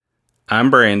I'm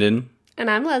Brandon. And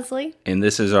I'm Leslie. And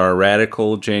this is our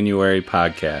Radical January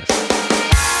podcast.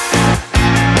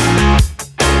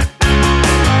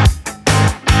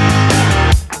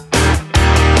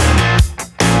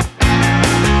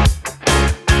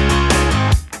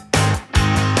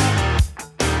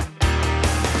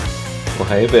 Well,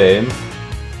 hey, babe.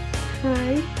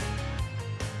 Hi.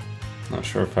 Not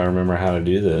sure if I remember how to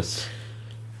do this.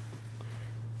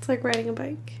 It's like riding a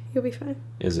bike. You'll be fine.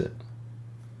 Is it?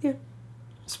 Yeah.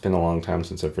 It's been a long time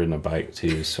since I've ridden a bike,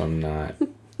 too, so I'm not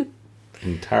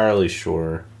entirely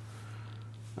sure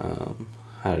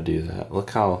how to do that.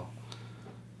 Look how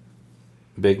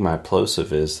big my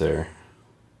plosive is there.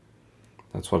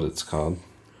 That's what it's called.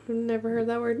 I've never heard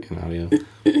that word. In audio.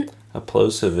 A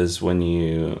plosive is when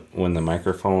the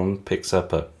microphone picks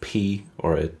up a P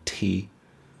or a T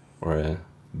or a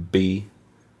B.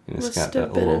 And it's got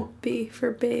that little... a B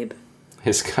for babe.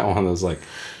 It's got one of those, like,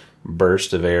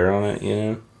 burst of air on it, you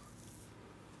know?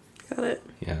 Got it.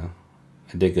 Yeah.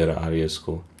 I did go to audio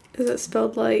school. Is it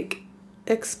spelled like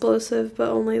explosive, but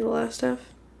only the last half?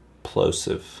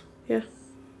 Plosive. Yeah.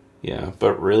 Yeah,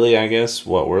 but really, I guess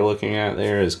what we're looking at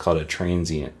there is called a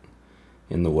transient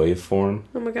in the waveform.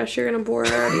 Oh my gosh, you're going to bore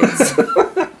our audience.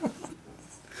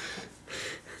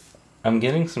 I'm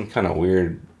getting some kind of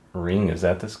weird ring. Is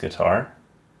that this guitar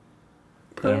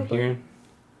that I'm hearing?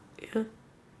 Yeah.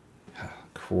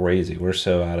 Crazy. We're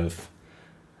so out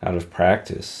of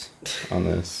practice on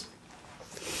this.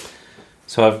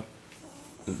 So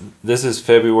this is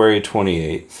February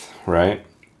 28th, right?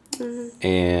 Mm-hmm.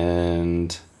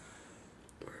 And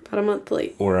we're about a month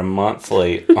late. We're a month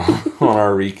late on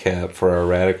our recap for our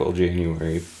Radical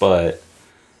January, but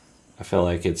I feel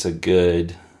like it's a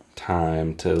good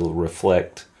time to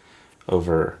reflect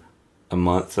over a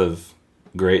month of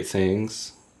great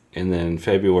things, and then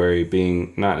February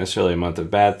being not necessarily a month of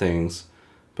bad things,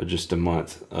 but just a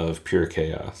month of pure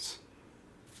chaos.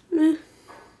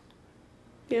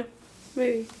 Yeah,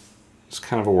 maybe. It's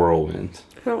kind of a whirlwind.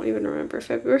 I don't even remember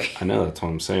February. I know, that's what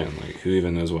I'm saying. Like, who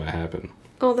even knows what happened?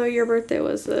 Although your birthday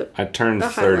was I turned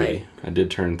 30. Highlight. I did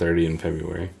turn 30 in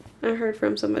February. I heard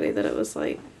from somebody that it was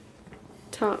like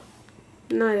top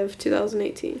night of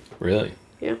 2018. Really?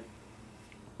 Yeah.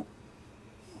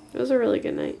 It was a really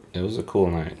good night. It was a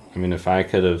cool night. I mean, if I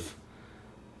could have,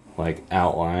 like,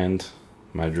 outlined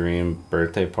my dream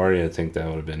birthday party, I think that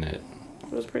would have been it.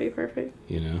 It was pretty perfect.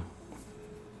 You know?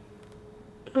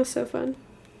 It was so fun.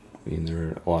 I mean, there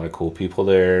were a lot of cool people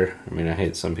there. I mean, I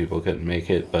hate some people couldn't make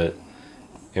it, but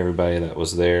everybody that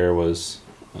was there was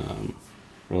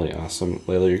really awesome.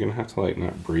 Layla, you're going to have to, like,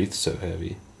 not breathe so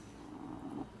heavy.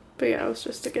 But yeah, it was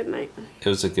just a good night. It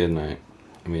was a good night.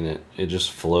 I mean, it just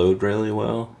flowed really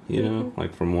well, you know?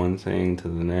 Like, from one thing to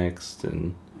the next,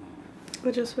 and...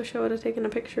 I just wish I would have taken a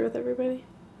picture with everybody.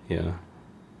 Yeah.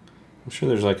 I'm sure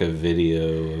there's, like, a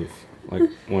video of, like,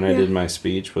 when I did my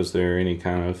speech, was there any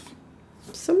kind of...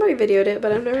 Somebody videoed it,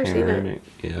 but I've never seen it.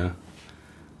 Yeah.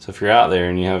 So if you're out there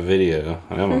and you have video,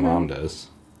 I know my mom does.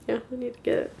 Yeah, I need to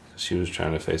get it. She was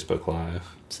trying to Facebook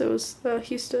Live. So it was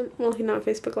Houston. Well, he's not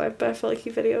Facebook Live, but I feel like he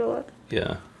videoed a lot.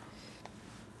 Yeah.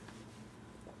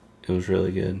 It was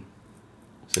really good.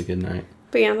 It's a good night.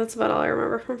 But yeah, that's about all I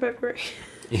remember from February.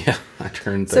 Yeah, I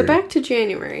turned 30. So back to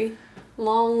January.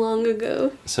 Long, long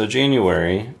ago. So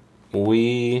January,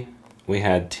 we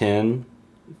had 10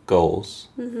 goals,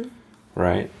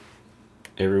 right?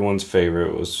 Everyone's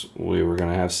favorite was we were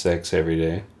going to have sex every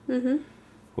day. Mm-hmm.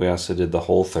 We also did the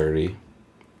whole 30.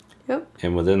 Yep.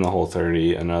 And within the whole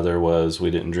 30, another was we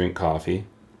didn't drink coffee.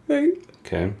 Right.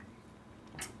 Okay.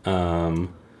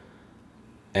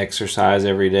 Exercise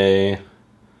every day,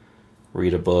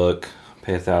 read a book,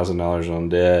 pay $1,000 on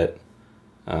debt.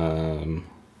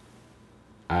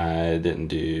 I didn't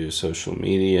do social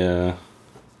media.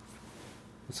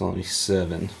 It's only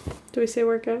 7. Do we say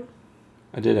workout?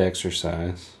 I did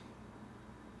exercise.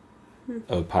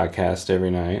 A podcast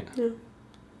every night. Yeah.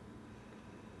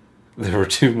 There were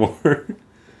 2 more.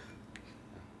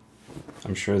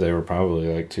 I'm sure they were probably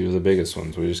like 2 of the biggest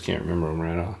ones. We just can't remember them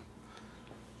right off.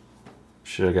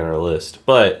 Should have got our list.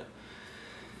 But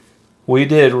we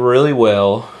did really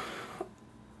well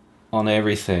on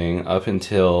everything up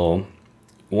until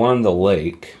the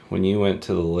lake. When you went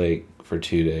to the lake for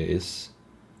 2 days.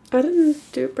 I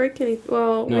didn't break any.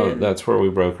 Well, no, that's where we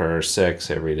broke our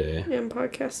sex every day. And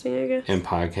podcasting, I guess. And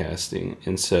podcasting.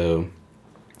 And so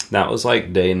that was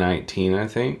like day 19, I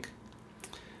think.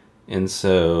 And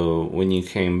so when you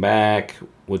came back,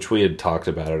 which we had talked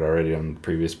about it already on the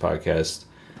previous podcast,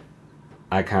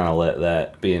 I kind of let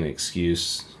that be an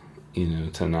excuse,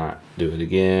 to not do it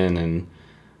again. And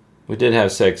we did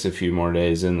have sex a few more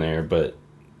days in there, but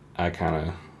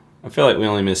I feel like we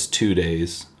only missed 2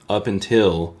 days up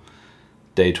until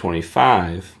day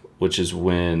 25, which is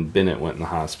when Bennett went in the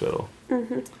hospital.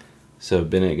 Mm-hmm. So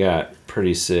Bennett got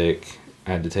pretty sick.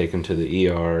 I had to take him to the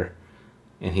ER,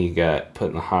 and he got put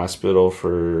in the hospital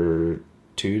for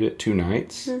two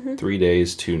nights, 3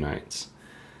 days, 2 nights.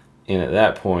 And at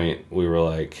that point, we were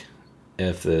like,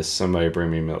 F this, somebody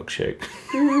bring me a milkshake.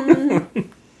 Mm-hmm.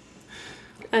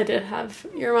 I did have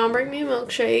your mom bring me a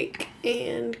milkshake,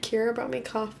 and Kira brought me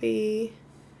coffee.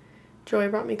 Joy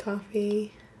brought me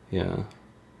coffee. Yeah.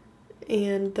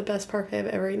 And the best parfait I've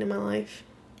ever eaten in my life.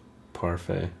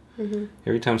 Parfait. Mm-hmm.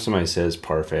 Every time somebody says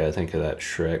parfait, I think of that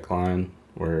Shrek line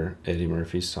where Eddie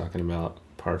Murphy's talking about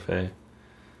parfait.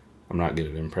 I'm not good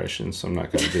at impressions, so I'm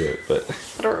not going to do it, but...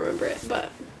 I don't remember it, but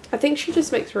I think she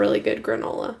just makes really good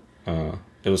granola.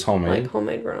 It was homemade? Like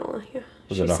homemade granola, yeah.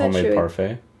 Was it a homemade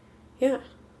parfait? Yeah.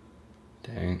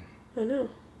 Dang. I know.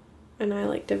 And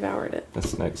I, devoured it.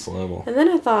 That's next level. And then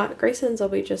I thought Bennet's will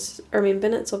be just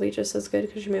as good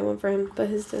because she made one for him, but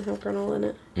his didn't have granola in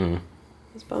it. I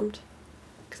was bummed.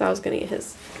 Because I was going to eat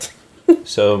his.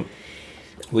 So,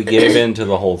 we gave in to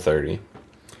the Whole30.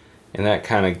 And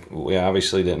that we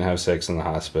obviously didn't have sex in the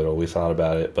hospital. We thought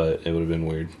about it, but it would have been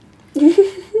weird.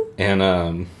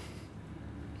 And,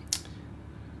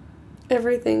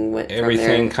 everything went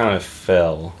everything kind of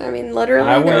fell. I mean, literally,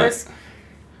 I guess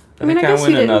went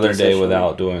another day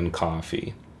without doing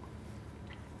coffee.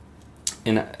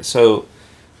 And so,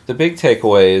 the big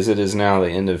takeaway is it is now the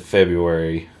end of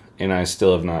February, and I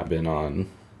still have not been on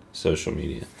social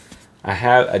media.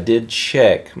 I did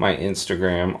check my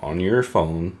Instagram on your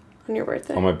phone. On your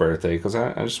birthday. On my birthday, because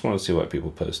I just want to see what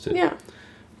people posted. Yeah.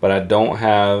 But I don't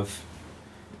have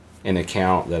an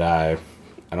account that I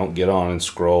don't get on and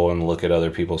scroll and look at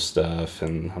other people's stuff,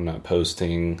 and I'm not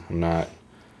posting. I'm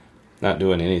not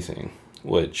doing anything,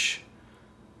 which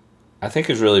I think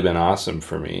has really been awesome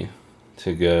for me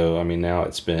to go. I mean, now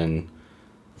it's been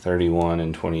 31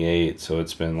 and 28, so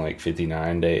it's been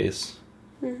 59 days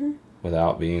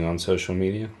without being on social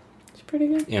media. It's pretty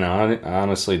good. And I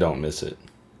honestly don't miss it.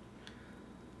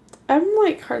 I'm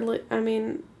hardly,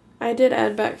 I did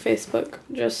add back Facebook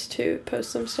just to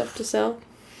post some stuff to sell.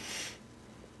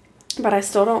 But I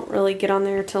still don't really get on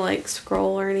there to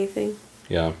scroll or anything.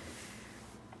 Yeah.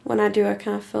 When I do, I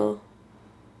kind of feel...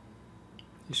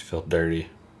 You just feel dirty.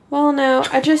 Well, no,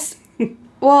 I just...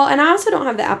 Well, and I also don't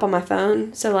have the app on my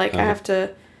phone, so I have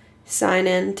to sign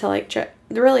in to check.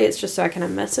 Really, it's just so I can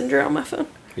have Messenger on my phone.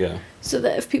 Yeah. So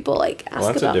that if people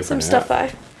ask about some app.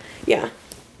 stuff, yeah.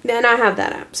 And I have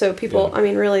that app, so people,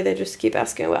 really, they just keep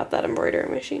asking about that embroidery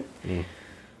machine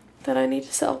that I need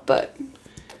to sell, but...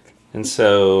 And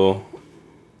so,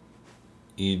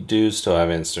 you do still have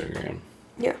Instagram.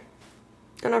 Yeah.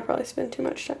 And I probably spend too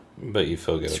much time. But you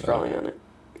feel good about it. Scrolling on it.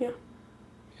 Yeah.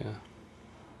 Yeah.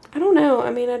 I don't know.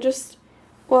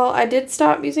 I did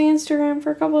stop using Instagram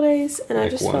for a couple of days, and I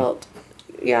just felt...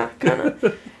 Yeah, kind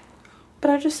of.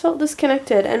 But I just felt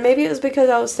disconnected. And maybe it was because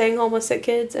I was staying home with sick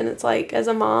kids, and it's as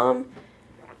a mom,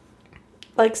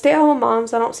 stay-at-home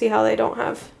moms, I don't see how they don't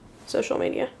have social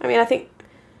media. I think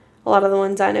a lot of the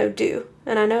ones I know do.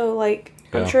 And I know,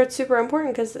 I'm sure it's super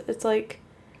important because it's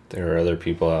there are other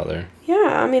people out there.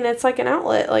 Yeah, it's an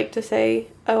outlet, to say,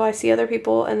 oh, I see other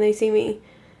people, and they see me.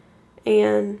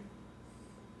 And,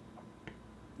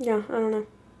 yeah, I don't know.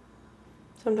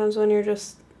 Sometimes when you're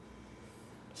just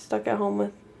stuck at home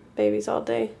with babies all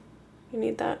day, you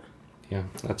need that. Yeah,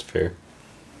 that's fair.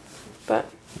 But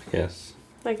I guess.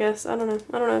 I don't know.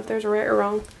 I don't know if there's a right or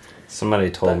wrong. Somebody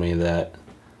told me that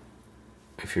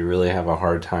if you really have a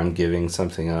hard time giving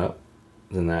something up,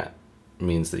 then that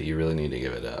means that you really need to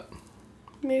give it up.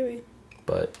 Maybe.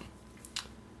 But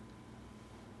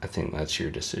I think that's your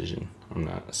decision. I'm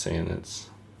not saying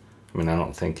I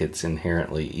don't think it's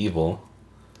inherently evil.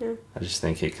 Yeah. I just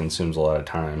think it consumes a lot of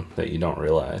time that you don't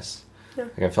realize. Yeah.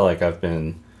 I feel like I've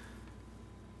been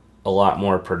a lot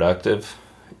more productive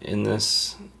in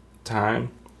this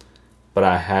time, but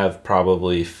I have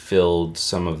probably filled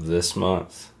some of this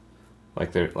month. I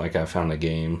found a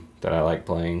game that I like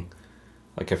playing.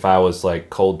 If I was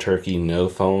cold turkey, no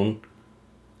phone,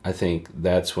 I think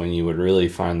that's when you would really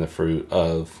find the fruit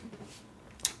of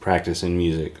practicing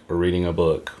music or reading a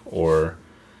book or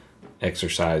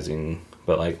exercising.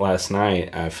 But last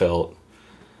night, I feel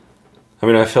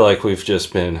like we've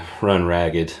just been run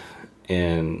ragged.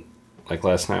 And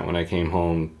last night when I came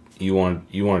home, you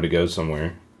wanted to go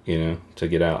somewhere, to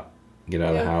get out of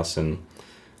the house. And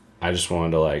I just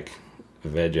wanted to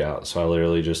veg out. So I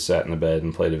literally just sat in the bed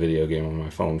and played a video game on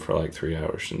my phone for 3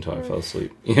 hours until I fell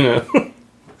asleep,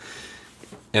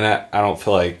 And I don't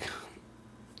feel like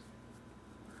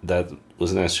that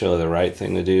was necessarily the right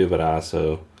thing to do, but I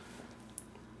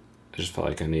just felt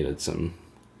like I needed some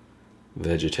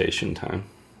vegetation time.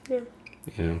 Yeah.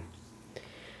 You know?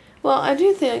 Well, I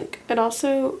do think it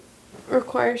also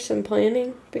requires some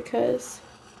planning because,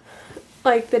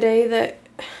 like, the day that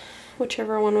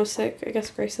whichever one was sick, I guess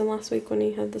Grayson last week when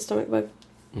he had the stomach bug,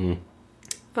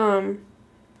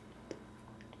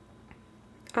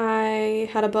 I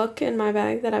had a book in my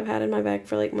bag that I've had in my bag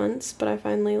for, like, months, but I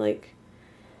finally, like,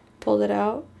 pulled it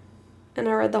out, and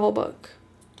I read the whole book.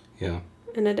 Yeah.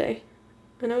 In a day.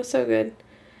 And it was so good.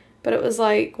 But it was,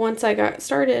 like, once I got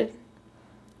started,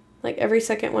 like, every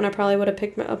second when I probably would have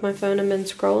picked up my phone and been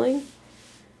scrolling,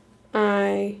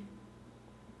 I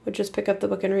would just pick up the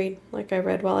book and read. Like, I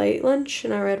read while I ate lunch,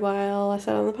 and I read while I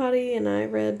sat on the potty, and I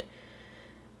read,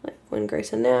 like, when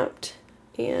Grayson napped,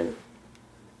 and,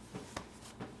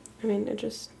 I mean, it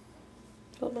just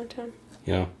filled my time.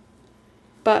 Yeah.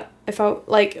 But if I,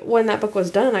 like, when that book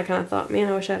was done, I kind of thought, man,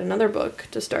 I wish I had another book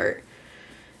to start.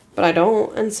 But I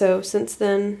don't, and so since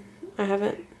then, I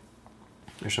haven't.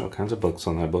 There's all kinds of books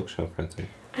on that bookshelf right there.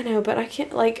 I know, but I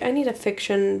can't, like, I need a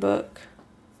fiction book.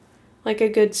 Like a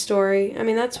good story. I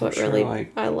mean, that's what really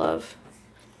I love.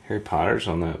 Harry Potter's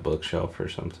on that bookshelf or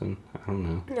something. I don't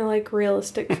know. I like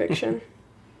realistic fiction.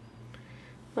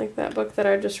 Like that book that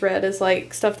I just read is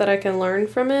like stuff that I can learn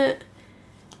from it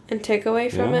and take away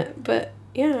from it. But,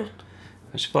 yeah.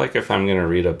 I just feel like if I'm going to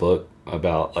read a book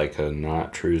about, like, a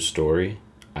not true story,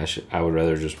 I would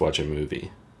rather just watch a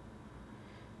movie.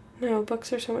 No,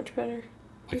 books are so much better.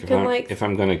 Like, if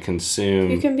I'm going to consume...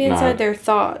 You can be inside their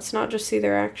thoughts, not just see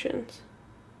their actions.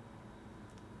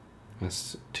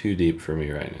 That's too deep for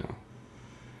me right now.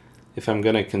 If I'm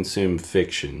going to consume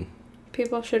fiction...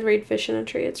 People should read Fish in a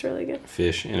Tree. It's really good.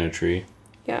 Fish in a Tree?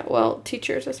 Yeah, well,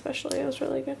 teachers especially. It was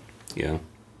really good. Yeah.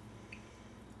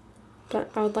 But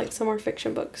I would like some more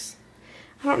fiction books.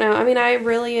 I don't know. I mean, I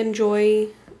really enjoy,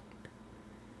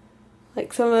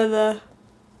 like, some of the...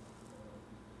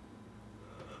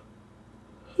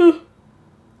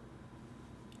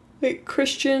 like,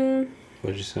 Christian...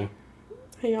 What'd you say?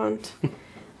 I yawned.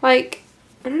 Like,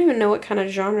 I don't even know what kind of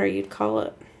genre you'd call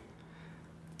it.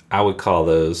 I would call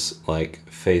those, like,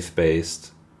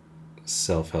 faith-based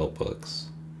self-help books.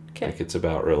 Okay. Like, it's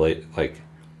about,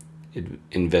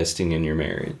 investing in your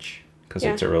marriage. Because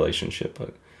it's a relationship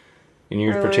book. In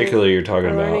your particular, you're talking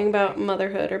about... learning about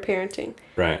motherhood or parenting.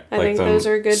 Right. I think those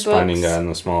are good books. Finding God in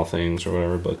the Small Things or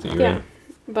whatever book that you read.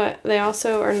 But they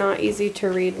also are not easy to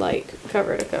read, like,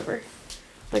 cover to cover.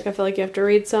 Like, I feel like you have to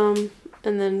read some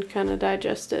and then kind of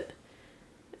digest it.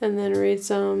 And then read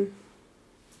some.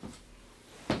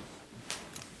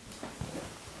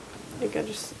 Like, I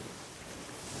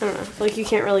don't know. Like, you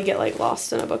can't really get, like,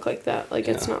 lost in a book like that. Like,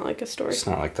 it's not like a story. It's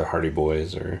not like the Hardy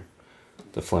Boys or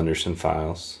the Flenderson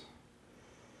Files.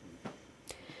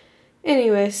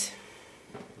 Anyways.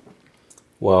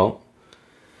 Well,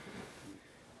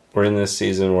 we're in this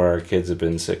season where our kids have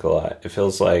been sick a lot. It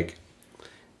feels like,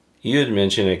 you had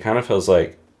mentioned, it kind of feels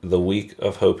like the week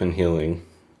of hope and healing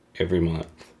every month.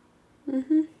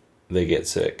 Mm-hmm. They get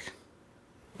sick.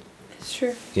 It's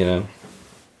true. You know?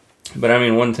 But I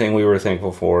mean, one thing we were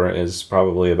thankful for is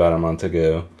probably about a month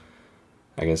ago,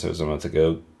 I guess it was a month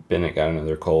ago, Bennett got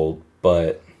another cold,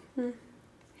 but...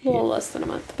 Well, less than a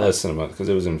month. Less than a month, because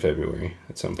it was in February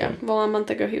at some point. Yeah, well, a month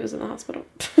ago he was in the hospital.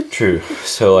 True.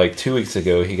 So, like, 2 weeks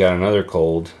ago, he got another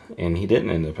cold, and he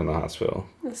didn't end up in the hospital.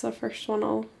 That's the first one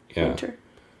all winter.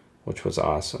 Which was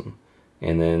awesome.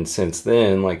 And then, since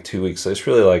then, like, 2 weeks, it's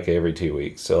really like every 2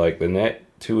 weeks. So, like, the net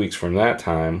 2 weeks from that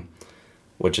time,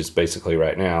 which is basically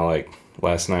right now, like,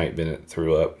 last night, Bennett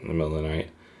threw up in the middle of the night.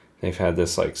 They've had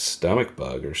this, like, stomach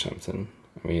bug or something.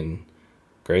 I mean,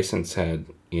 Grayson's had...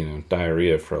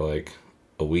 diarrhea for like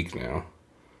a week now.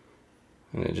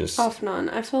 And it just... Off and on.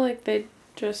 I feel like they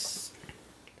just...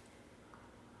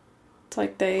 It's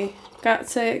like they got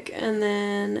sick and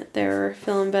then they're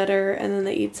feeling better and then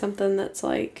they eat something that's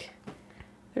like...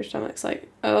 Their stomach's like,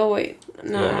 oh wait,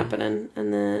 not happening.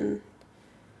 And then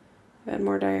I've had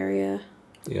more diarrhea.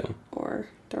 Yeah. Or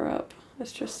throw up.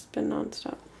 It's just been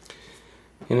nonstop.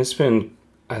 And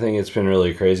I think it's been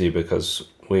really crazy because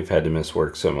we've had to miss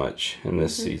work so much in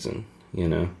this season,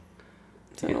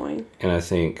 It's annoying. And I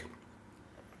think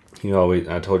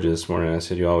I told you this morning, I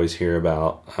said you always hear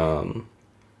about,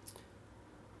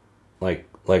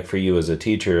 like for you as a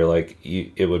teacher, like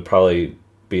it would probably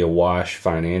be a wash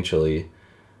financially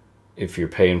if you're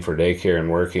paying for daycare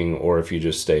and working or if you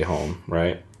just stay home,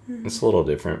 right? Mm-hmm. It's a little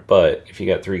different, but if you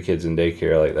got 3 kids in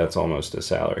daycare, like that's almost a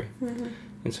salary. Mm-hmm.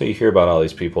 And so you hear about all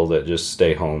these people that just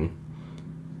stay home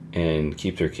and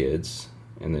keep their kids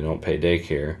and they don't pay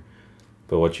daycare.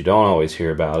 But what you don't always hear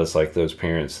about is like those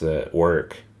parents that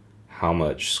work, how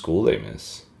much school they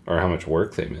miss or how much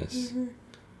work they miss. Mm-hmm.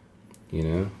 You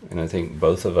know? And I think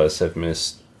both of us have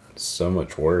missed so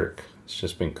much work. It's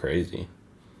just been crazy.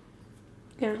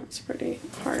 Yeah, it's pretty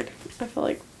hard. I feel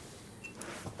like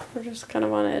we're just kind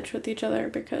of on edge with each other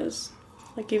because,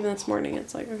 like, even this morning,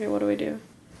 it's like, okay, what do we do?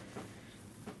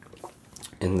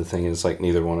 And the thing is, like,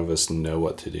 neither one of us know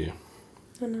what to do.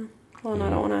 I know. Well, and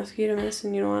I don't want to ask you to miss,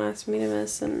 and you don't want to ask me to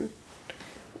miss, and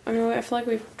I mean, I feel like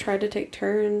we've tried to take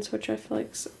turns, which I feel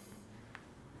like,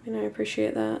 I mean, I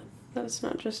appreciate that it's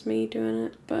not just me doing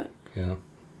it, but yeah.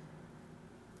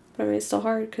 But I mean, it's still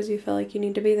hard because you feel like you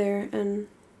need to be there, and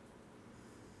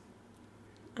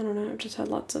I don't know. I've just had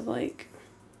lots of like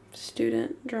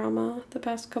student drama the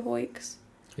past couple weeks.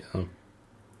 Yeah.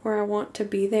 Where I want to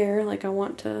be there, like I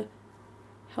want to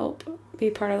help be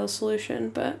part of the solution,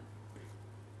 but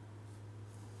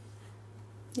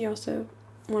you also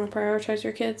want to prioritize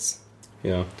your kids.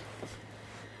 Yeah.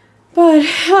 But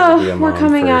we're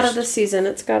coming out of the season.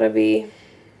 It's got to be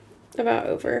about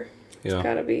over. Yeah. It's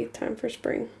got to be time for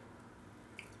spring.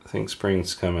 I think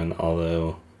spring's coming,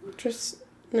 although just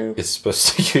no. It's supposed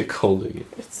to get cold again.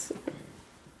 It's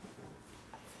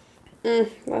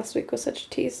last week was such a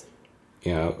tease.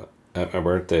 Yeah, at my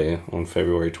birthday on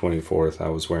February 24th, I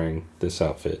was wearing this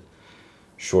outfit.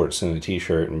 Shorts and a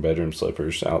t-shirt and bedroom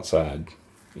slippers outside,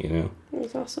 you know. It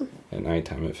was awesome. At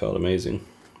nighttime, it felt amazing.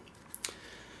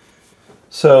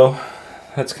 So,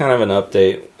 that's kind of an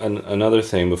update. Another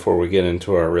thing before we get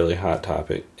into our really hot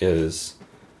topic is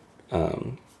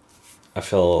I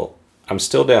feel I'm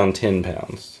still down 10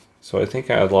 pounds. So I think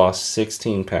I had lost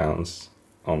 16 pounds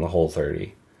on the whole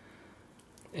 30.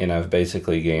 And I've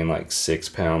basically gained like 6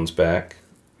 pounds back,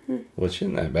 which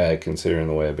isn't that bad considering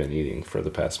the way I've been eating for the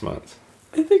past month.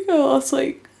 I think I lost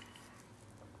like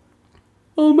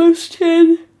almost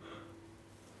 10.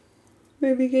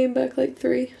 Maybe gained back like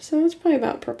 3. So it's probably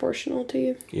about proportional to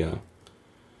you. Yeah.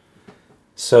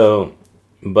 So,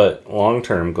 but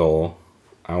long-term goal,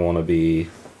 I want to be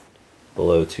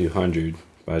below 200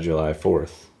 by July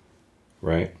 4th,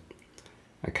 right?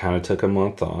 I kind of took a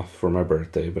month off for my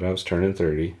birthday, but I was turning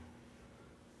 30,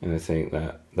 and I think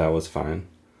that was fine.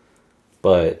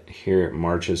 But here,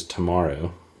 March is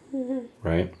tomorrow,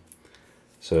 right?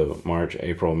 So March,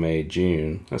 April, May,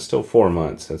 June, that's still 4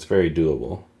 months. That's very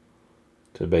doable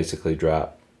to basically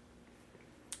drop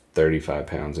 35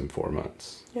 pounds in 4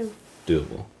 months. Yeah.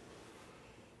 Doable.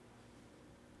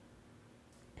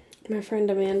 My friend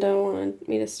Amanda wanted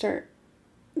me to start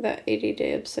that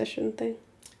 80-day obsession thing.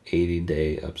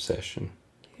 80-day obsession.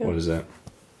 Yeah. What is that?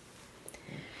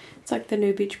 It's like the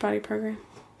new Beachbody program.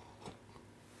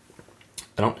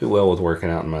 I don't do well with working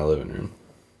out in my living room.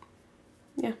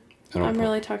 Yeah. I'm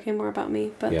really talking more about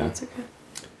me, but that's okay.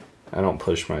 I don't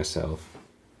push myself.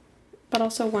 But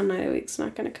also one night a week's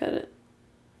not going to cut it.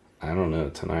 I don't know.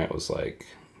 Tonight was like...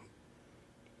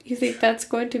 You think that's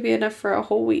going to be enough for a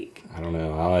whole week? I don't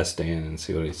know. I'll ask Dan and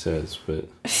see what he says, but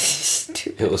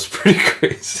it was pretty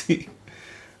crazy.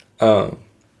 I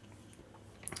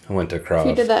went to Croft.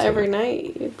 If you did that every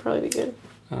night, you'd probably be good.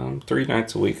 3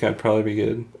 nights a week, I'd probably be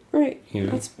good. Right. You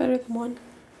know? That's better than one.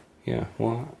 Yeah.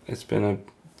 Well, it's been a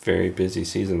very busy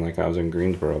season. Like I was in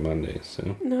Greensboro Monday,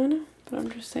 so. No. But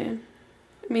I'm just saying.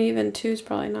 I mean, even 2 is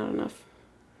probably not enough.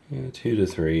 Yeah, 2 to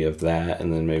 3 of that,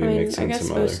 and then maybe mix in some other. I guess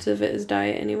most of it is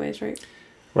diet anyways, right?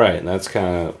 Right, and that's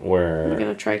kind of where... You're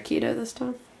going to try keto this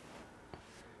time?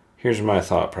 Here's my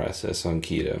thought process on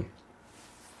keto.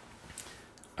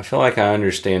 I feel like I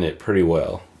understand it pretty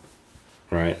well,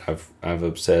 right? I've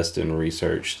obsessed and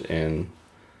researched, and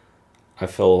I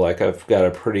feel like I've got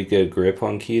a pretty good grip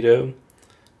on keto,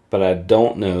 but I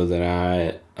don't know that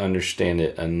I understand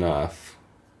it enough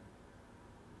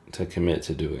to commit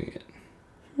to doing it.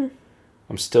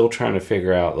 I'm still trying to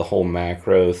figure out the whole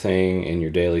macro thing and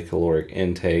your daily caloric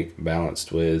intake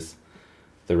balanced with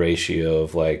the ratio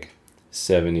of like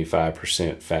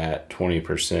 75% fat,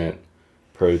 20%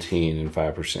 protein, and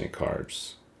 5%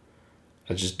 carbs.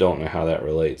 I just don't know how that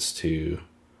relates to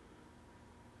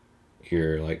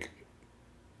your like,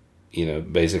 you know,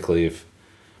 basically if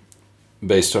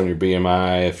based on your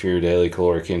BMI, if your daily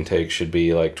caloric intake should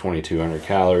be like 2,200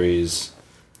 calories,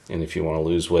 and if you want to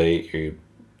lose weight, you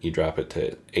drop it to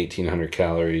 1,800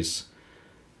 calories.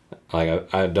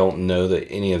 Like, I don't know that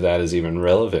any of that is even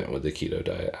relevant with the keto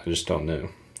diet. I just don't know.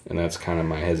 And that's kind of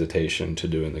my hesitation to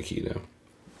doing the keto.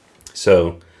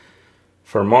 So,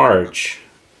 for March,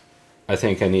 I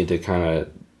think I need to kind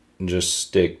of just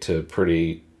stick to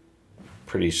pretty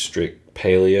strict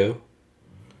paleo,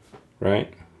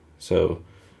 right? So,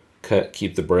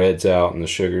 keep the breads out and the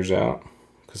sugars out,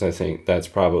 because I think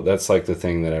that's like the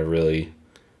thing that I really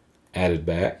added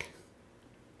back,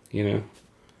 is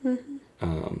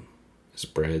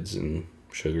breads and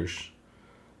sugars,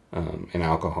 and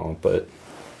alcohol. But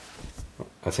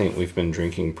I think we've been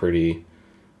drinking pretty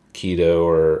keto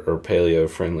or paleo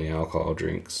friendly alcohol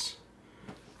drinks.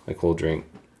 Like we'll drink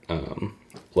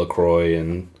LaCroix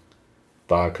and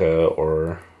vodka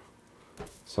or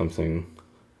something.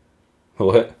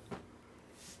 What?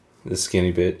 The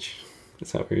skinny bitch?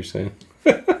 Is that what you're saying?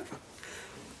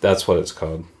 That's what it's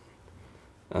called.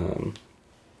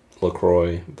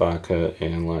 LaCroix, vodka,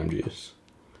 and lime juice.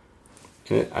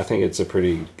 And I think it's a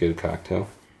pretty good cocktail.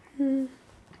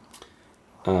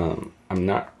 I'm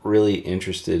not really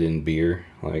interested in beer.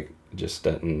 Like, it just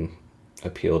doesn't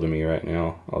appeal to me right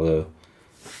now. Although,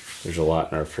 there's a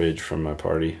lot in our fridge from my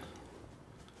party.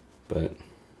 But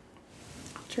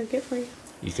I'll drink it for you.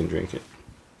 You can drink it.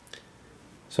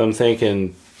 So I'm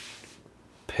thinking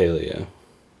paleo.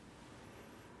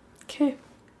 Okay.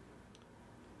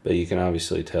 But you can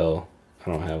obviously tell I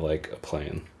don't have like a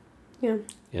plan. Yeah.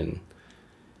 And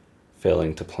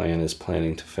failing to plan is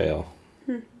planning to fail.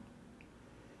 You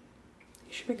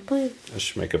should make a plan. I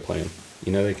should make a plan.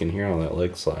 You know they can hear all that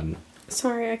leg sliding.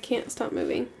 Sorry, I can't stop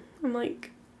moving. I'm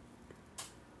like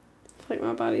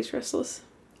my body's restless.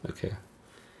 Okay.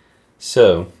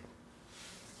 So,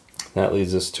 that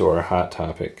leads us to our hot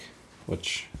topic,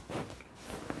 which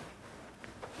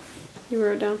you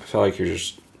wrote down. I feel like you're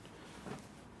just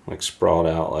like sprawled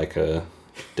out like a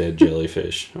dead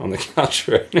jellyfish on the couch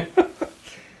right now.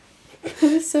 That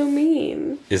is so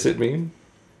mean. Is it mean?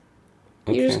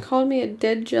 Okay. You just called me a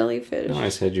dead jellyfish. No, I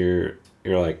said you're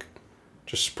like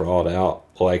just sprawled out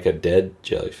like a dead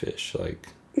jellyfish. Like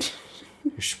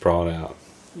you're sprawled out.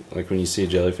 Like when you see a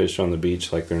jellyfish on the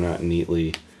beach, like they're not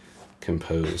neatly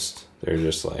composed. They're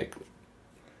just like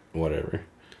whatever.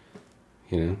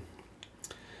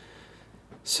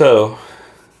 So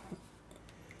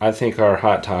I think our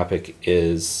hot topic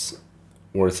is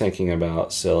we're thinking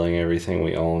about selling everything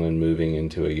we own and moving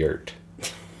into a yurt.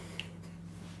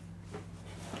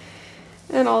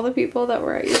 And all the people that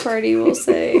were at your party will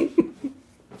say,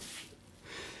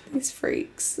 these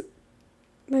freaks.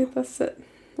 Like, that's it.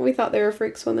 We thought they were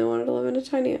freaks when they wanted to live in a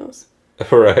tiny house.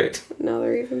 Right. Now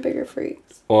they're even bigger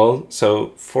freaks. Well,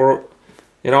 so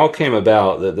it all came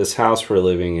about that this house we're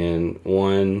living in,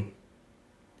 one,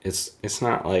 it's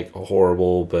not like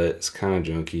horrible, but it's kind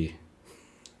of junky.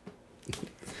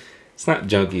 It's not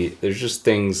junky. There's just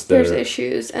things that there's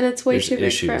issues, and it's way too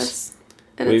big for us.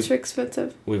 And it's too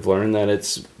expensive. We've learned that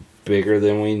it's bigger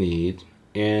than we need.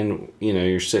 And,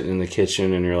 you're sitting in the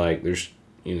kitchen and you're like, there's,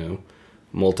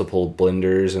 multiple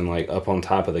blenders and like up on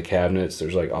top of the cabinets,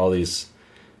 there's like all these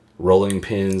rolling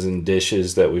pins and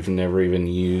dishes that we've never even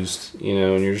used,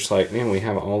 and you're just like, man, we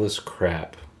have all this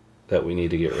crap that we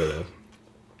need to get rid of.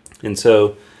 And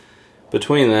so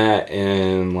between that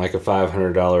and like a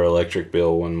 $500 electric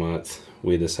bill one month,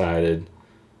 we decided,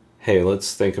 hey,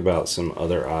 let's think about some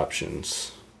other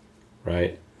options,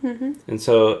 right? Mm-hmm. And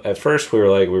so at first we were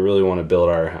like, we really want to build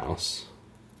our house.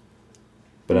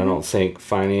 But I don't think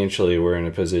financially we're in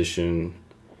a position,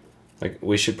 like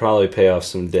we should probably pay off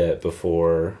some debt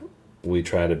before we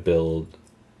try to build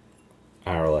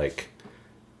our like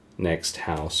next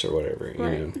house or whatever,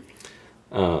 you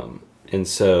know. And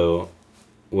so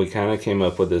we kind of came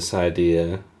up with this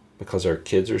idea because our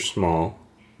kids are small,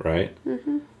 right?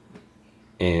 Mm-hmm.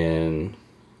 And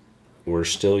we're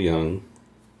still young.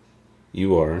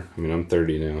 You are. I mean, I'm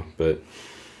 30 now, but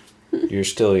you're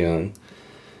still young.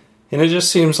 And it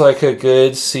just seems like a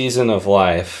good season of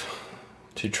life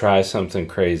to try something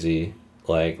crazy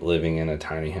like living in a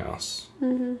tiny house,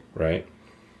 right?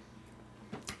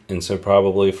 And so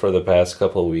probably for the past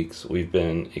couple of weeks, we've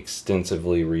been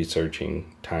extensively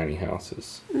researching tiny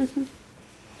houses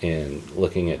and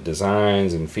looking at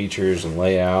designs and features and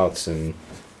layouts and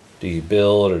do you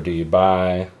build or do you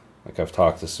buy? Like I've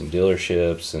talked to some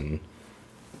dealerships and,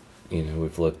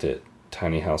 we've looked at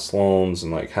tiny house loans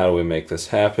and like how do we make this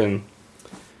happen.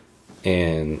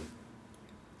 And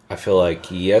I feel like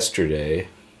yesterday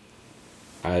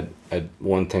I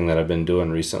one thing that I've been doing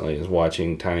recently is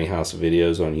watching tiny house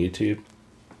videos on YouTube.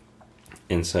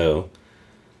 And so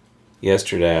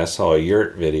yesterday I saw a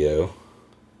yurt video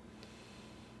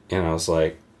and I was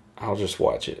like, I'll just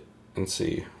watch it and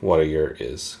see what a yurt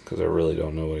is because I really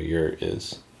don't know what a yurt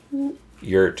is.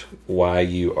 Yurt,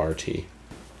 Y-U-R-T.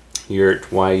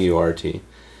 Yurt, Y-U-R-T.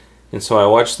 And so I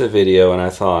watched the video and I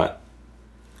thought,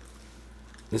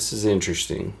 this is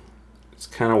interesting. It's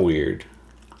kind of weird.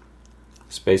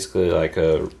 It's basically like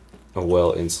a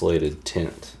well-insulated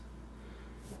tent.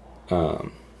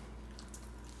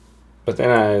 But then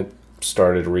I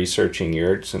started researching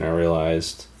yurts, and I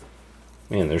realized,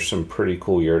 man, there's some pretty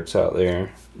cool yurts out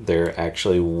there. They're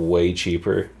actually way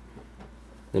cheaper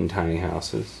than tiny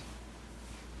houses.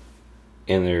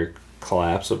 And they're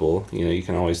collapsible. You know, you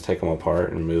can always take them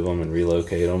apart and move them and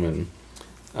relocate them. And,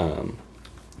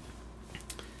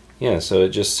 so it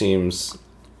just seems,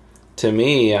 to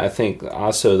me, I think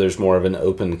also there's more of an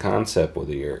open concept with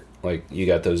a yurt. Like, you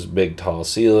got those big, tall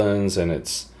ceilings, and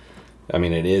it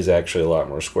is actually a lot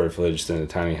more square footage than a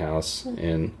tiny house. Mm-hmm.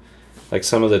 And, like,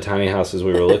 some of the tiny houses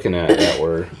we were looking at that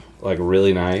were, like,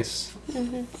 really nice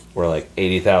mm-hmm. were, like,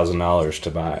 $80,000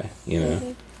 to buy, you know?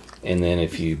 Mm-hmm. And then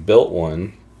if you built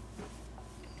one,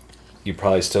 you're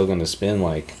probably still going to spend,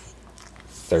 like,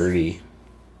 $30,000.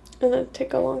 And it'd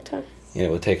take a long time. And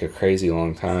it would take a crazy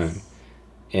long time.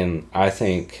 And I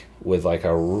think with, like,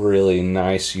 a really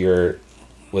nice yurt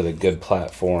with a good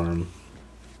platform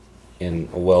and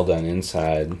a well done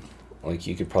inside, like,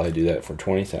 you could probably do that for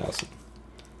 $20,000,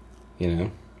 you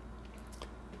know?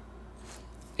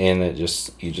 And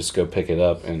you just go pick it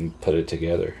up and put it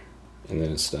together, and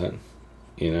then it's done,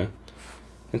 you know?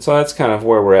 And so that's kind of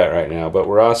where we're at right now, but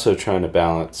we're also trying to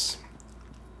balance.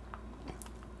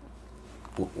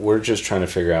 We're just trying to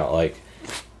figure out, like,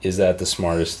 is that the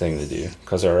smartest thing to do?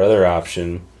 Because our other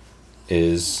option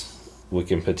is we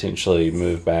can potentially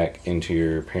move back into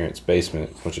your parents'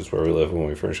 basement, which is where we lived when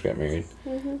we first got married.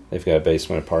 Mm-hmm. They've got a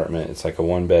basement apartment. It's like a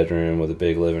 1-bedroom with a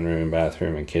big living room,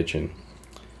 bathroom, and kitchen.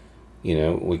 You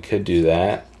know, we could do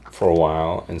that for a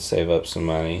while and save up some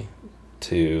money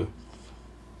to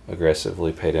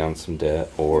aggressively pay down some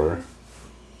debt or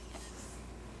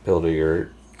build a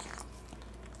yurt.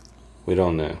 We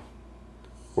don't know.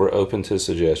 We're open to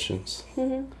suggestions.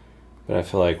 Mm-hmm. But I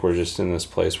feel like we're just in this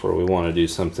place where we want to do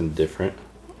something different.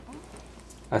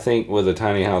 I think with a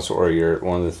tiny house or a yurt,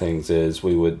 one of the things is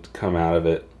we would come out of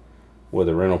it with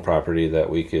a rental property that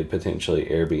we could potentially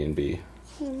Airbnb.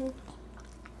 Mm-hmm.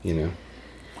 You know?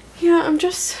 Yeah, I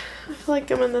feel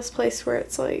like I'm in this place where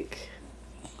it's like,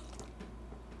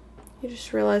 you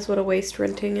just realize what a waste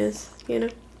renting is, you know?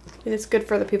 And it's good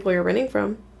for the people you're renting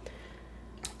from.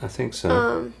 I think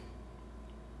so.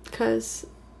 Because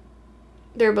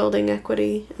they're building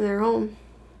equity in their home.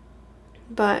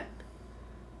 But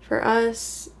for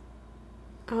us,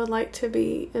 I would like to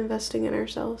be investing in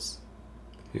ourselves.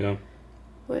 Yeah.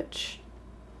 Which,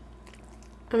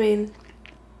 I mean,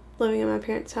 living in my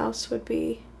parents' house would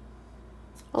be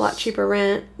a lot cheaper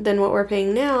rent than what we're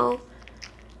paying now.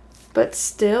 But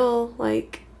still,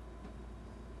 like,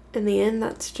 in the end,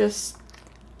 that's just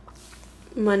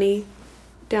money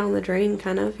down the drain,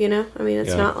 kind of, you know? I mean,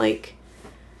 it's not like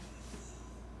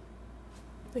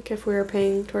if we were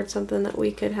paying towards something that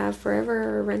we could have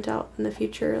forever or rent out in the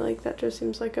future, like, that just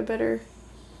seems like a better,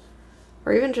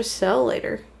 or even just sell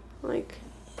later, like,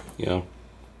 yeah,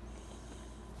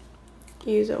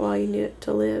 use it while you need it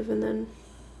to live, and then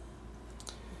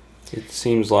it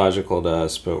seems logical to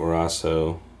us, but we're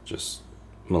also just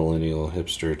millennial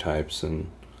hipster types, and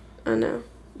I know,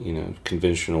 you know,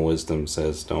 conventional wisdom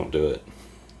says don't do it.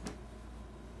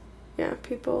 Yeah,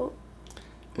 people.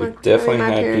 We've definitely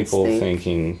had people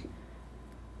thinking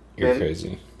you're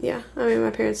crazy. Yeah, I mean,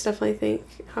 my parents definitely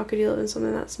think, how could you live in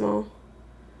something that small?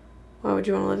 Why would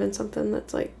you want to live in something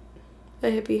that's like a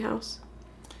hippie house?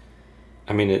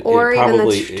 I mean, it or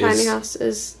probably even the tiny house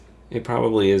is. It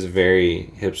probably is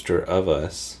very hipster of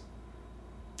us.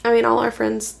 I mean, all our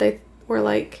friends, they were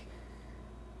like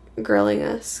grilling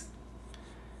us.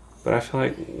 But I feel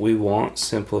like we want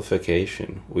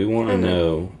simplification. We want to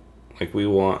know, like, we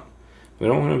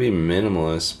don't want to be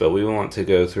minimalist, but we want to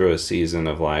go through a season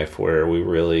of life where we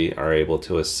really are able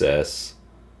to assess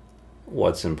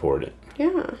what's important.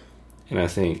 Yeah. And I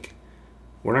think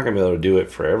we're not going to be able to do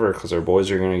it forever because our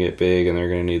boys are going to get big and they're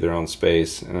going to need their own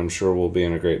space. And I'm sure we'll be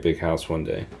in a great big house one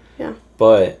day. Yeah.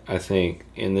 But I think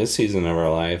in this season of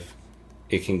our life,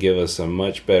 it can give us a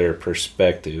much better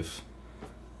perspective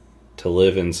to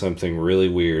live in something really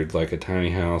weird like a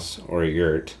tiny house or a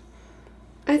yurt.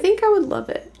 I think I would love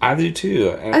it. I do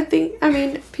too. I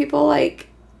mean, people like,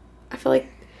 I feel like,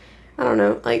 I don't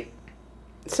know, like,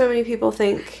 so many people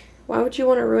think, why would you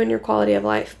want to ruin your quality of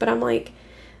life? But I'm like,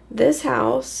 this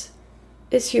house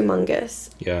is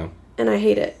humongous. Yeah. And I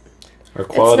hate it. Our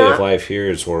quality of life here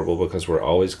is horrible because we're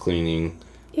always cleaning.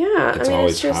 Yeah. It's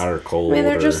always hot or cold.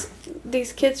 I mean,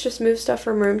 these kids just move stuff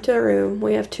from room to room.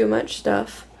 We have too much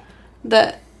stuff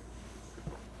that,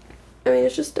 I mean,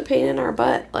 it's just a pain in our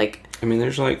butt. Like, I mean,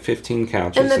 there's like 15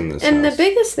 couches in this house. And the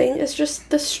biggest thing is just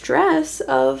the stress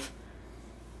of,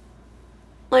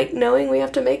 like, knowing we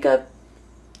have to make a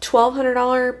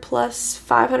 $1,200 plus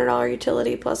 $500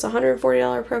 utility plus $140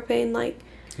 propane. Like,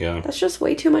 yeah, that's just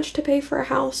way too much to pay for a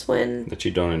house when... that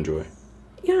you don't enjoy.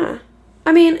 Yeah.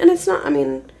 I mean, and it's not... I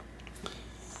mean,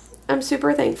 I'm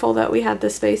super thankful that we had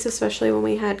this space, especially when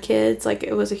we had kids. Like,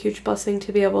 it was a huge blessing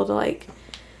to be able to, like,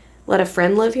 let a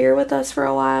friend live here with us for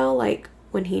a while. Like,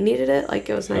 when he needed it. Like,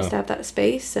 it was nice to have that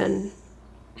space. And,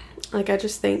 like, I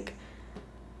just think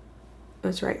it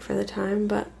was right for the time.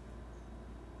 But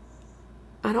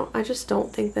I just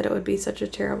don't think that it would be such a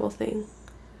terrible thing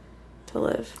to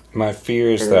live. My fear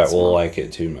is that we'll like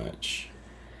it too much.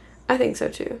 I think so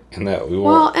too. And that we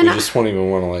won't. We just won't even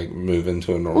want to like move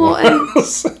into a normal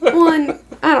house. And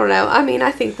I don't know. I mean,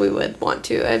 I think we would want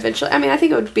to eventually. I mean, I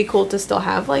think it would be cool to still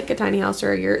have like a tiny house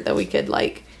or a yurt that we could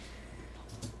like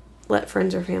let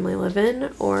friends or family live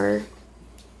in, or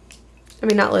I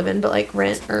mean, not live in, but like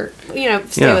rent or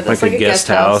stay with us, like a guest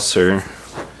house or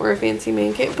a fancy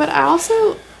man cave. But I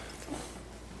also,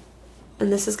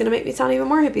 and this is gonna make me sound even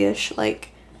more hippie-ish, like.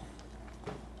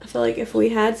 I feel like if we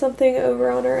had something over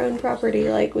on our own property,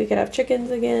 like, we could have chickens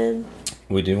again.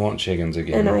 We do want chickens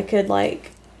again. And I could,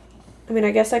 like... I mean, I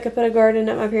guess I could put a garden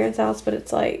at my parents' house, but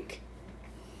it's, like...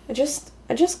 I just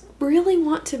really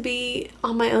want to be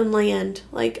on my own land.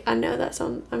 Like, I know that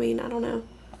sounds... I mean, I don't know.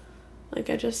 Like,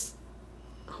 I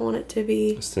want it to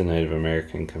be... It's the Native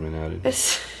American coming out of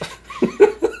It's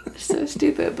so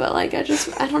stupid, but, like, I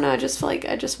don't know. I just feel like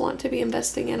I just want to be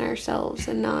investing in ourselves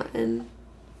and not in...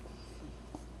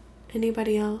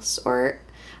 anybody else. Or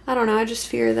I don't know, I just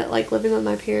fear that like living with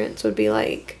my parents would be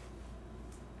like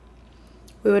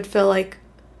we would feel like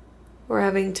we're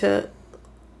having to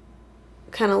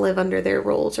kind of live under their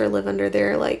rules or live under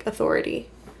their like authority.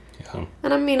 Yeah.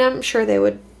 And I mean, I'm sure they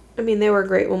would. I mean, they were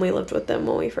great when we lived with them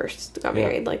when we first got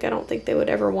married. Like, I don't think they would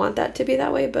ever want that to be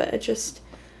that way, but it just,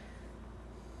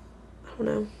 I don't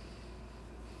know.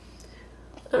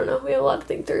 We have a lot to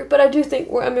think through, but I do think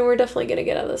we're definitely going to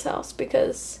get out of this house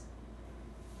because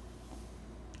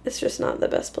it's just not the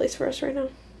best place for us right now.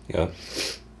 Yeah.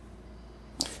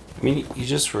 I mean, you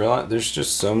just realize there's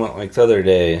just so much. Like the other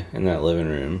day in that living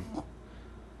room,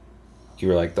 you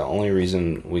were like, the only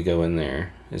reason we go in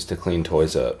there is to clean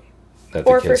toys up that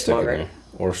the kids took in there.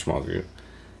 Or small group.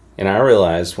 And I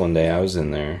realized one day I was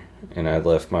in there and I'd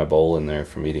left my bowl in there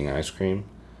from eating ice cream.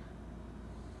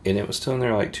 And it was still in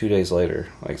there like 2 days later.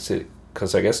 Like,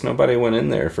 because I guess nobody went in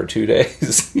there for 2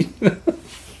 days. You know?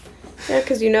 Yeah,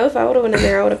 because if I would have went in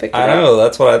there, I would have picked it up. I know,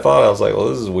 that's what I thought. I was like, well,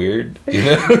 this is weird. You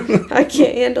know? I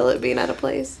can't handle it being out of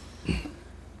place.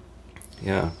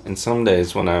 Yeah, and some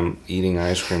days when I'm eating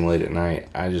ice cream late at night,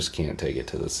 I just can't take it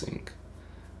to the sink.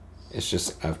 It's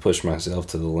just, I've pushed myself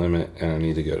to the limit and I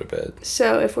need to go to bed.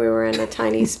 So if we were in a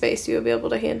tiny space, you would be able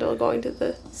to handle going to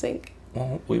the sink?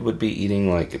 Well, we would be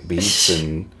eating like beets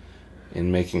and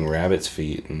making rabbit's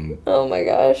feet and oh my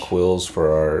gosh, quills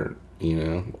for our,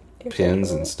 pins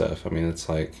and stuff. I mean, it's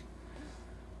like,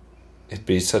 it'd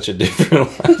be such a different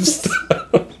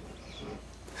lifestyle.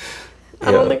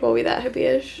 I don't think we'll be that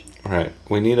hippie-ish. Right.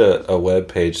 We need a web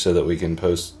page so that we can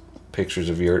post pictures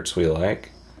of yurts we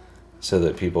like so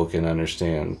that people can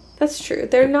understand. That's true.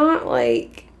 They're not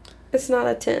like, it's not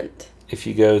a tent. If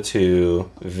you go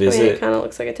to visit... it kind of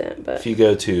looks like a tent, but... If you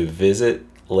go to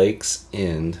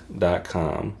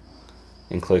visitlakesend.com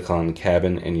and click on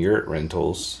cabin and yurt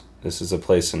rentals, this is a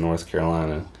place in North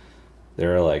Carolina.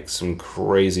 There are like some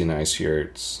crazy nice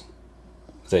yurts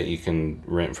that you can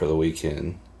rent for the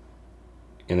weekend.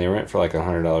 And they rent for like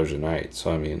 $100 a night.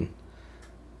 So, I mean...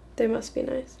 They must be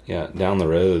nice. Yeah, down the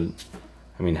road.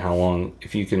 I mean, how long...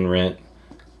 If you can rent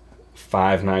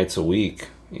 5 nights a week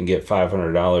and get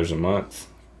 $500 a month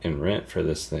in rent for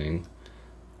this thing,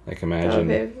 like imagine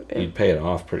you'd pay it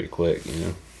off pretty quick,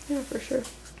 Yeah, for sure.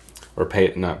 Or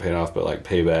not pay it off, but like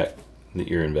pay back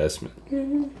your investment.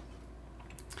 Mm-hmm.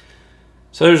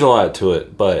 So there's a lot to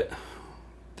it, but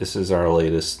this is our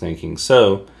latest thinking.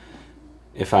 So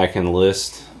if I can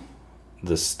list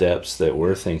the steps that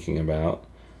we're thinking about,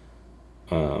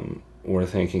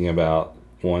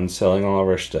 one, selling all of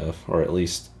our stuff, or at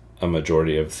least a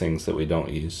majority of things that we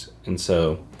don't use. And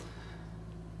so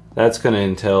that's going to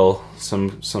entail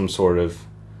some sort of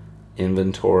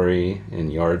inventory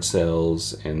and yard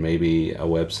sales and maybe a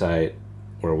website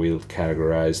where we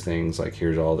categorize things like,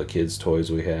 here's all the kids'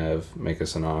 toys we have, make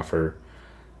us an offer.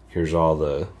 Here's all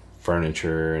the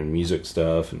furniture and music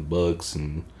stuff and books,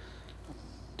 and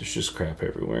there's just crap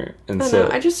everywhere. And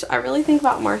I really think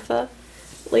about Martha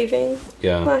leaving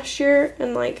last year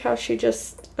and like how she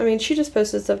just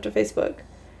posted stuff to Facebook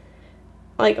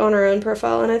like on her own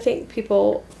profile, and I think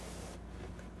people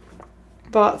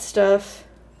bought stuff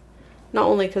Not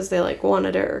only because they, like,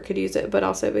 wanted it or could use it, but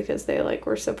also because they, like,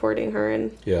 were supporting her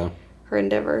in her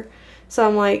endeavor. So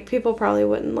I'm like, people probably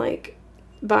wouldn't, like,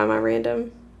 buy my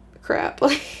random crap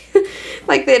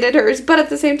like they did hers. But at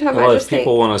the same time, I just think... Well, if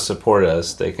people want to support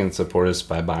us, they can support us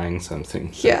by buying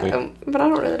something. Yeah, but I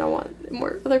don't know that I want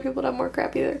other people to have more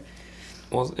crap either.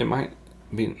 Well, it might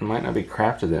not be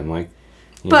crap to them, like...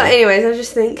 But anyways, I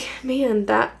just think, man,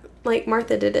 that, like,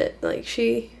 Martha did it. Like,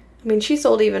 she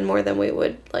sold even more than we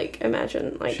would, like,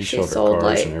 imagine. Like, she sold her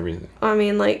cars, like, and everything. I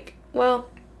mean, like, well,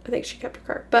 I think she kept her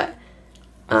car, but...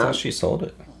 I thought she sold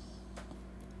it.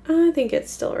 I think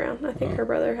it's still around. I think her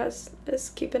brother is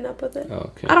keeping up with it.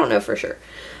 Oh, okay. I don't know for sure.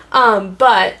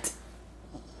 But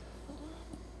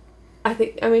I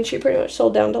think, she pretty much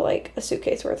sold down to, like, a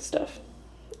suitcase worth of stuff.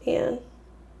 And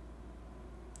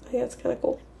I think that's kind of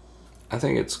cool. I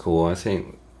think it's cool. I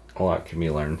think a lot can be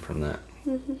learned from that.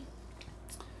 Mm-hmm.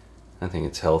 I think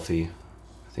it's healthy.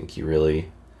 I think you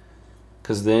really...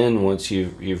 Because then once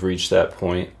you've reached that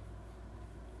point,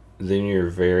 then you're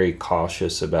very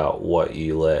cautious about what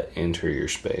you let enter your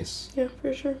space. Yeah,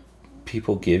 for sure.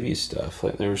 People give you stuff.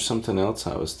 Like, there was something else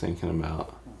I was thinking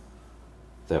about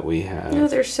that we have. No,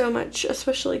 there's so much,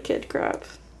 especially kid crap.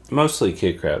 Mostly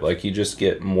kid crap. Like, you just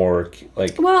get more,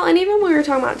 like... Well, and even when we were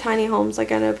talking about tiny homes,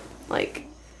 like, I know, like,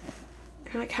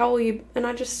 how will you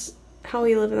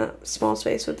live in that small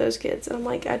space with those kids? And I'm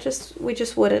like, we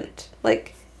just wouldn't.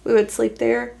 Like, we would sleep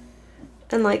there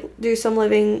and, like, do some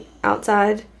living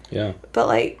outside. Yeah. But,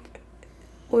 like,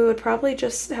 we would probably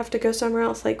just have to go somewhere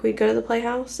else. Like, we'd go to the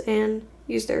playhouse and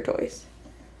use their toys.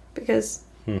 Because,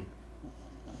 it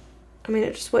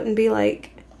just wouldn't be,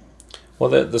 like... Well,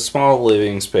 the small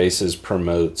living spaces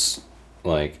promotes,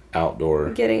 like,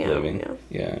 outdoor getting living. Out,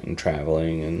 yeah, and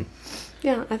traveling and...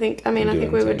 Yeah, I think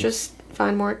we would just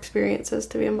find more experiences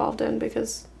to be involved in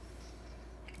because...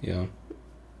 Yeah.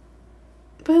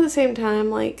 But at the same time,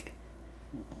 like...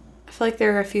 I feel like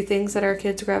there are a few things that our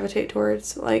kids gravitate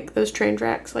towards, like those train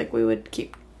tracks. Like, we would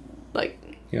keep, like,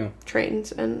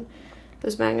 trains and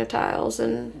those magnetiles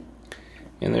and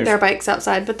their bikes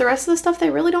outside. But the rest of the stuff they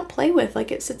really don't play with.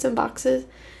 Like, it sits in boxes.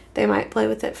 They might play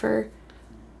with it for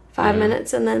 5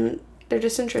 minutes, and then they're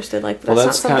disinterested. Like, that's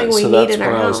not something we need in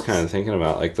our house. I was kind of thinking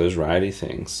about, like, those ridey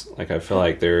things. Like, I feel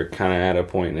like they're kind of at a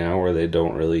point now where they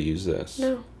don't really use this.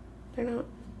 No, they're not.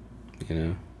 You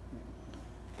know?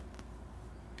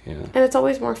 Yeah. And it's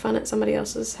always more fun at somebody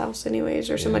else's house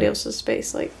anyways, or somebody else's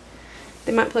space. Like,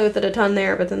 they might play with it a ton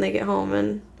there, but then they get home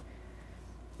and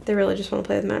they really just want to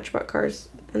play with Matchbox cars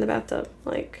in the bathtub.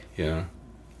 Like... Yeah.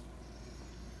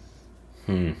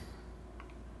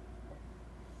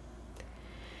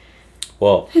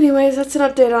 Well... Anyways, that's an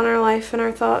update on our life and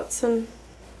our thoughts, and...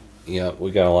 Yeah, we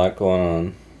got a lot going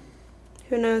on.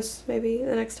 Who knows, maybe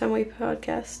the next time we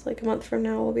podcast, like a month from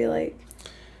now, we'll be like...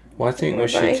 Well, I think we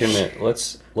should commit.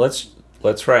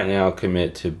 Let's right now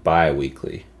commit to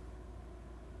bi-weekly.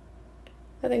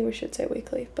 I think we should say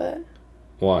weekly, but...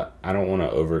 Well, I don't want to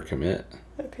overcommit.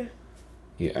 Okay.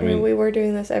 Yeah, I mean... we were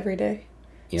doing this every day.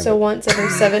 Yeah, so once every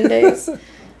 7 days.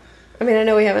 I mean, I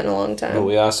know we haven't in a long time. But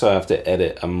we also have to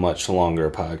edit a much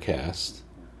longer podcast.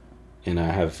 And I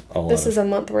have a lot This is a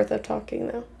month worth of talking,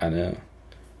 though. I know.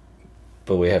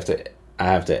 But I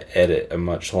have to edit a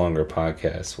much longer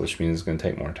podcast, which means it's going to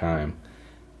take more time.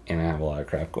 And I have a lot of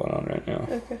crap going on right now.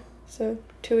 Okay. So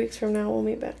 2 weeks from now, we'll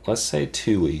meet back. Let's say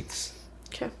 2 weeks.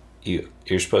 Okay.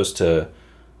 You're supposed to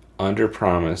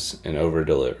under-promise and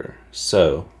over-deliver.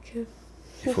 So,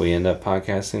 if we end up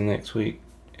podcasting next week,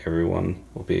 everyone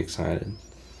will be excited.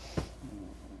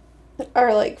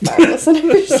 Our, like, 5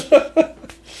 listeners.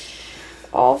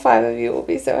 All 5 of you will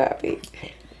be so happy.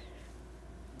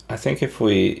 I think if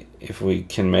we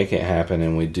can make it happen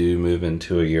and we do move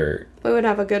into a yurt, we would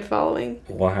have a good following.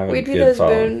 We'll have a good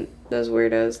following. Those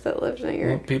weirdos that lived in a yurt.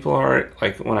 Well, people are,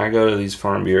 like, when I go to these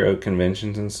Farm Bureau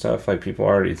conventions and stuff, like, people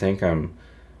already think I'm,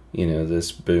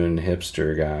 this Boone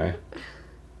hipster guy.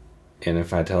 And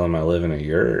if I tell them I live in a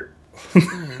yurt...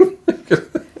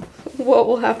 What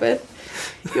will happen?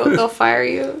 They'll fire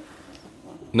you?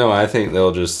 No, I think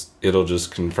it'll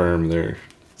just confirm their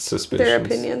suspicions. Their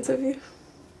opinions of you.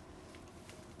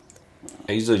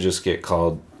 I usually just get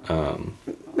called,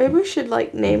 maybe we should,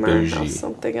 like, name bougie. Our house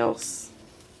something else.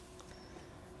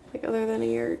 Like, other than a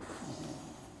yurt.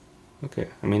 Okay.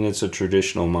 I mean, it's a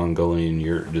traditional Mongolian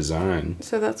yurt design.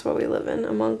 So that's what we live in,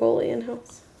 a Mongolian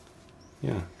house.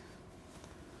 Yeah.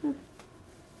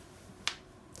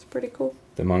 It's pretty cool.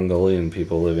 The Mongolian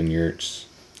people live in yurts.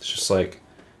 It's just like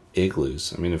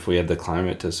igloos. I mean, if we had the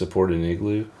climate to support an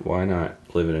igloo, why not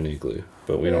live in an igloo?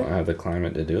 But we don't have the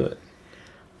climate to do it.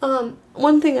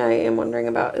 One thing I am wondering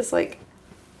about is, like,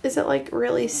 Is it like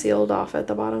really sealed off at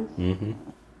the bottom? Mm-hmm.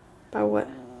 By what?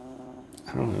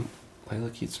 I don't know.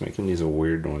 Layla keeps making these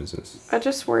weird noises. I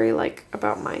just worry, like,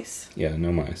 about mice. Yeah,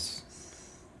 no mice.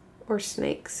 Or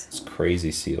snakes. It's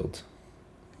crazy sealed.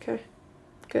 Okay.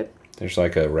 Good. There's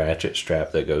like a ratchet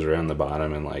strap that goes around the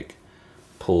bottom and like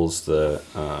pulls the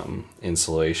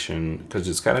insulation, because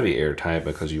it's got to be airtight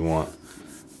because you want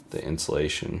the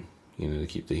insulation, to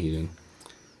keep the heat in.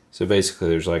 So basically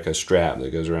there's like a strap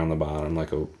that goes around the bottom,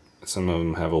 some of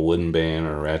them have a wooden band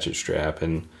or a ratchet strap,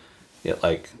 and it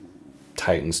like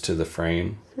tightens to the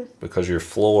frame because your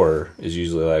floor is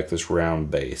usually like this round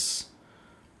base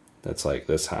that's like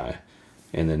this high.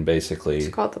 And then basically... It's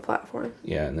called the platform.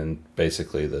 Yeah, and then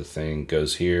basically the thing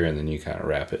goes here, and then you kind of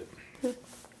wrap it.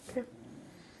 Okay.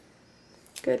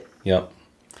 Good. Yep.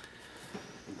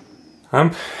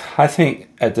 I think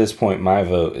at this point my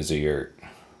vote is a yurt.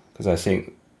 Because I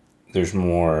think there's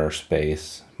more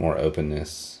space, more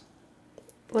openness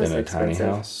than a tiny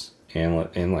house.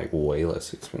 And like way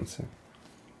less expensive.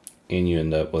 And you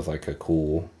end up with like a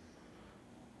cool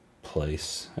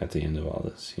place at the end of all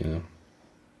this, Yeah.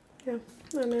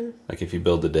 I mean, like if you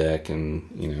build the deck and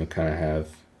kind of have,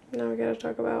 now we gotta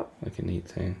talk about like a neat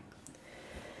thing,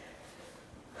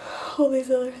 all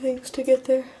these other things to get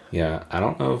there. Yeah, I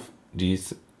don't know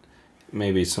if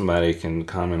maybe somebody can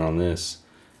comment on this.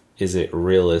 Is it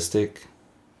realistic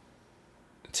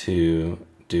to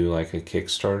do like a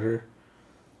Kickstarter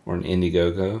or an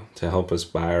Indiegogo to help us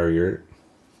buy our yurt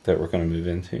that we're going to move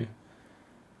into?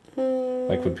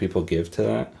 Like, would people give to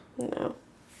that? No.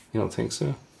 You don't think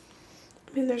so?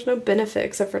 I mean, there's no benefit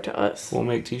except for to us. We'll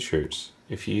make t-shirts.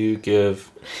 If you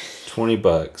give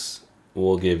 $20,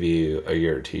 we'll give you a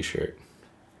yurt t-shirt.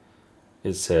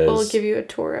 It says... We'll give you a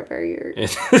tour of our yurt.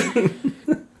 It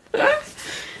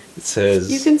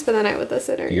says... You can spend the night with us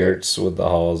in our yurts with the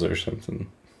halls or something.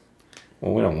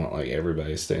 Well, we don't want like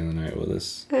everybody staying the night with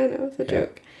us. I know, it's a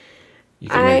joke. You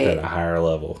can make that a higher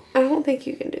level. I don't think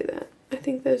you can do that. I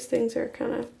think those things are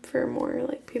kind of for more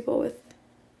like people with...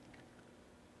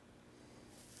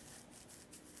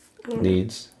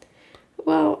 needs.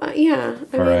 Well, yeah.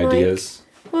 Or ideas.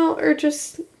 Like, well, or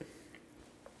just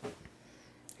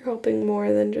you're helping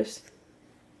more than just...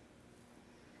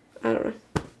 I don't know.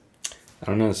 I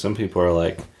don't know. Some people are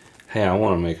like, hey, I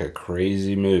want to make a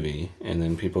crazy movie, and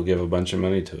then people give a bunch of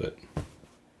money to it.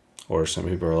 Or some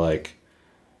people are like,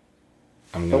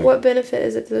 But what benefit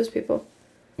is it to those people?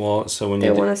 Well, so when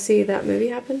they want to see that movie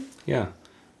happen? Yeah.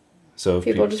 So if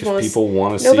people want to see us...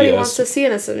 Nobody wants to see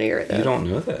us in a yurt, though. You don't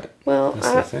know that. Well,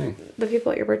 that's the thing. The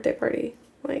people at your birthday party,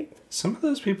 like... Some of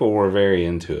those people were very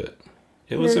into it.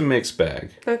 It was a mixed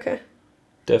bag. Okay.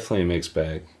 Definitely a mixed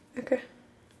bag. Okay.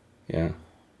 Yeah.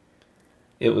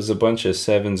 It was a bunch of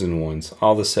 7s and 1s.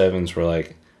 All the 7s were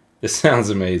like, this sounds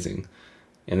amazing.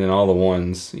 And then all the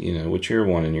 1s, which you're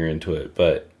 1 and you're into it.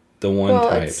 But the 1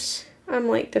 types... I'm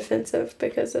like defensive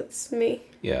because it's me.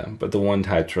 Yeah, but the 1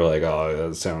 types were like, oh,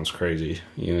 that sounds crazy,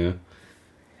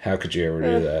 How could you ever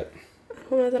do that? I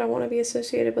don't know that I want to be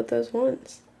associated with those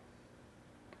ones.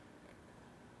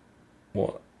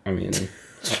 Well, I mean,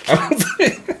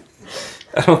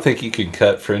 I don't think you could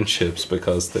cut friendships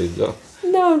because they don't.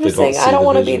 No, I'm just saying I don't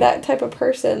want to be that type of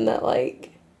person that like...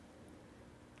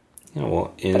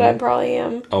 but I probably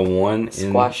am. A 1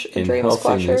 in dream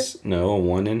healthiness. squasher. No, a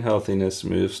 1 in healthiness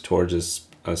moves towards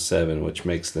a 7, which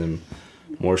makes them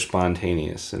more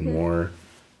spontaneous and more,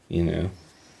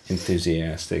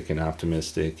 enthusiastic and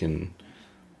optimistic and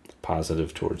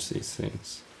positive towards these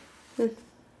things.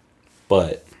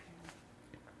 But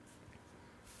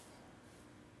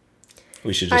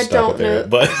we should just stop it there.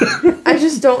 But I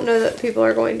just don't know that people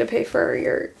are going to pay for our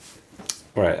yurt.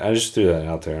 Right, I just threw that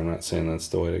out there. I'm not saying that's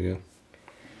the way to go.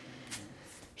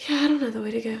 Yeah, I don't know the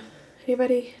way to go.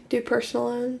 Anybody do personal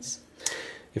loans?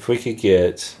 If we could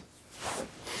get...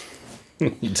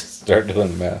 you just start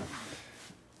doing the math.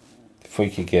 If we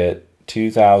could get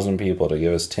 2,000 people to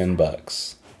give us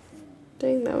 $10.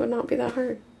 Dang, that would not be that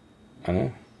hard. I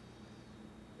know.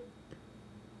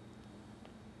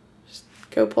 Just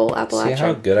go pull Appalachia. See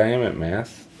how good I am at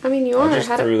math? I mean, you are.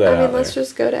 Let's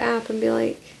just go to app and be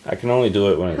like... I can only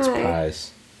do it when it's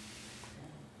pies.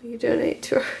 You donate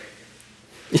to her.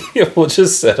 Yeah, we'll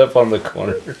just set up on the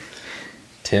corner.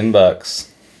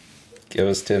 $10. Give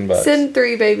us $10. Send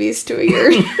 3 babies to a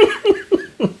yurt.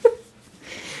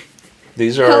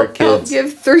 These are our kids. Help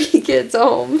give 3 kids a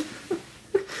home.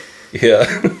 Yeah.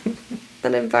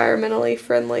 An environmentally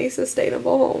friendly,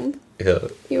 sustainable home. Yeah.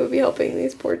 You would be helping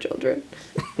these poor children.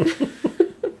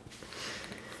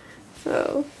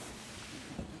 So.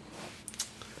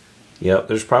 Yep,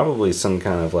 there's probably some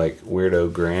kind of like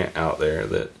weirdo grant out there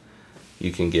that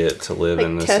you can get to live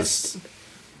in this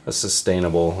a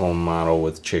sustainable home model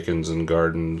with chickens and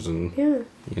gardens and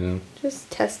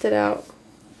just test it out.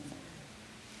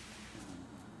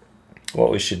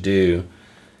 What we should do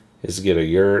is get a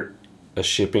yurt, a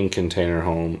shipping container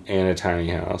home, and a tiny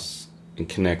house and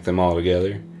connect them all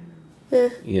together.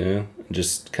 Yeah.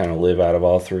 Just kind of live out of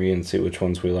all three and see which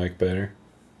ones we like better.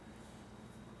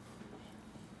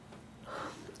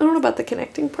 I don't know about the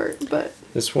connecting part, but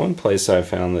this one place I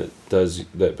found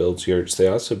that builds yurts, they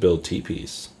also build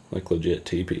teepees, like legit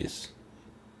teepees.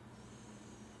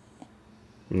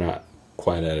 Not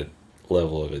quite at a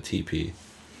level of a teepee.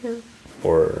 Yeah.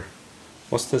 Or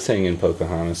what's the thing in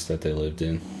Pocahontas that they lived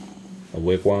in? A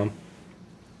wigwam?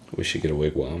 We should get a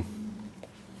wigwam.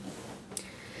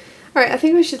 All right, I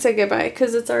think we should say goodbye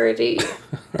because it's already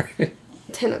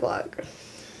 10 o'clock.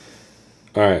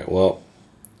 All right, well,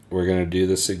 we're going to do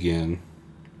this again.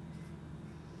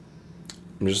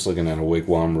 I'm just looking at a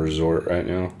wigwam resort right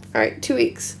now. All right, 2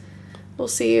 weeks. We'll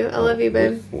see you. I love you,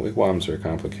 babe. Wigwams are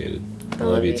complicated. I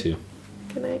love you too.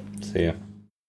 Good night. See ya.